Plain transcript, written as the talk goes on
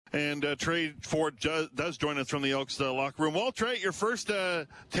And Trey Ford does join us from the Elks locker room. Well, Trey, your first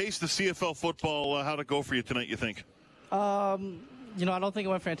taste of CFL football, how'd it go for you tonight, you think? I don't think it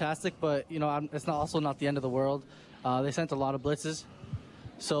went fantastic, but, it's also not the end of the world. They sent a lot of blitzes.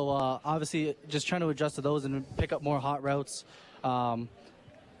 So, obviously, just trying to adjust to those and pick up more hot routes.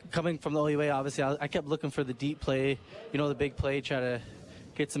 Coming from the OUA, obviously, I kept looking for the deep play, the big play, try to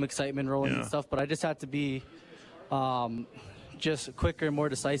get some excitement rolling and stuff. But I just had to be just quicker and more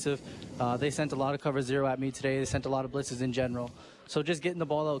decisive. They sent a lot of cover zero at me today. They sent a lot of blitzes in general. So just getting the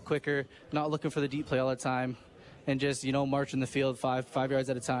ball out quicker, not looking for the deep play all the time, and just, marching the field five yards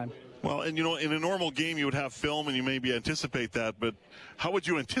at a time. Well, and, in a normal game, you would have film and you maybe anticipate that. But how would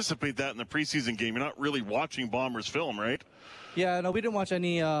you anticipate that in the preseason game? You're not really watching Bombers film, right? Yeah, no, we didn't watch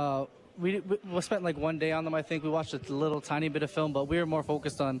any. We spent like one day on them, I think. We watched a little tiny bit of film, but we were more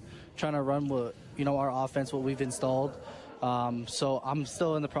focused on trying to run what, our offense, what we've installed. So I'm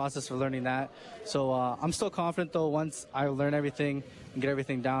still in the process of learning that. So I'm still confident, though, once I learn everything and get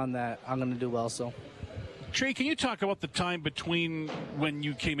everything down, that I'm going to do well. So. Trey, can you talk about the time between when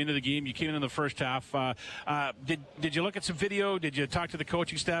you came into the game? You came in the first half. Did you look at some video? Did you talk to the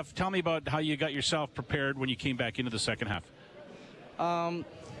coaching staff? Tell me about how you got yourself prepared when you came back into the second half.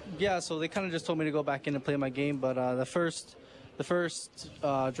 Yeah, so they kind of just told me to go back in and play my game. But the first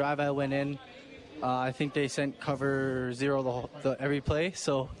drive I went in, I think they sent cover zero every play.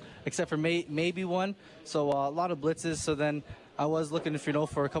 So except for maybe one. So a lot of blitzes. So then I was looking,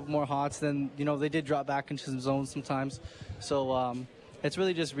 for a couple more hots. Then, they did drop back into some zones sometimes. So it's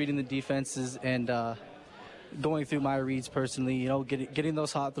really just reading the defenses and going through my reads personally, getting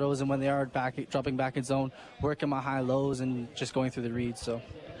those hot throws. And when they are dropping back in zone, working my high lows and just going through the reads. So.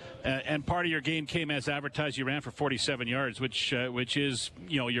 And part of your game came as advertised. You ran for 47 yards, which is,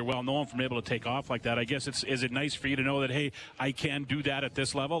 you're well known for being able to take off like that. I guess is it nice for you to know that, hey, I can do that at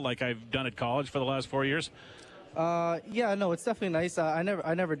this level like I've done at college for the last 4 years? Yeah, no, it's definitely nice. I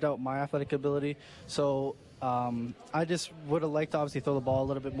never doubt my athletic ability. So I just would have liked to obviously throw the ball a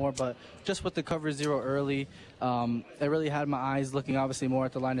little bit more, but just with the cover zero early, I really had my eyes looking obviously more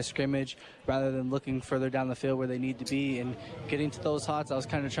at the line of scrimmage rather than looking further down the field where they need to be. And getting to those hots, I was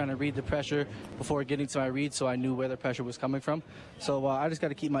kind of trying to read the pressure before getting to my read, so I knew where the pressure was coming from. So I just got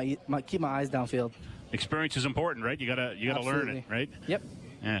to keep my eyes downfield. Experience is important, right? You gotta learn it, right? Yep.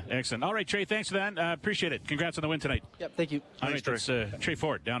 Yeah, excellent. All right, Trey, thanks for that. Appreciate it. Congrats on the win tonight. Yep, thank you. All right, that's Trey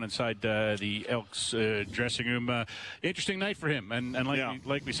Ford down inside the Elks dressing room. Interesting night for him. And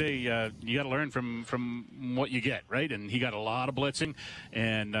like we say, you got to learn from what you get, right? And he got a lot of blitzing.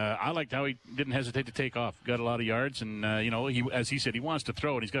 And I liked how he didn't hesitate to take off. Got a lot of yards. And, as he said, he wants to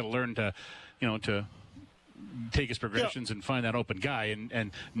throw, and he's got to learn to take his progressions and find that open guy.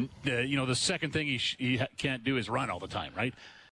 And the second thing he can't do is run all the time, right?